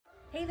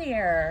Hey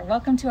there,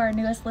 welcome to our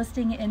newest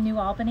listing in New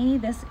Albany.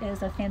 This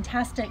is a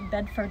fantastic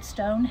Bedford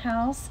Stone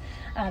house.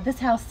 This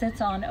house sits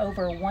on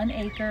over 1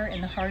 acre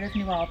in the heart of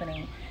New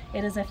Albany.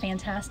 It is a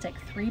fantastic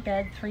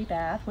 3-bed,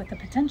 3-bath with the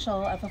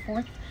potential of a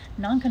 4th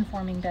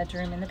non-conforming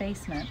bedroom in the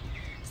basement.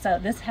 So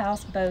this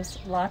house boasts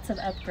lots of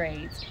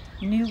upgrades: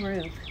 new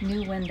roof,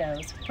 new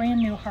windows,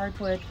 brand new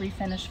hardwood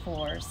refinished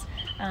floors,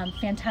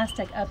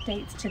 fantastic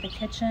updates to the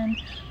kitchen.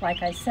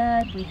 Like I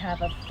said, we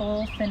have a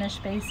full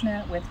finished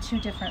basement with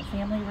 2 different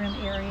family room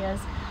areas,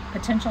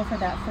 potential for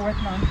that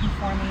 4th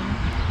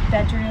non-conforming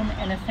bedroom,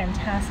 and a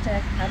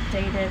fantastic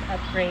updated,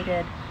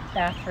 upgraded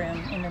bathroom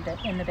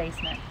in the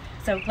basement.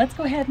 So let's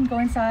go ahead and go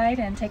inside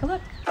and take a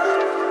look.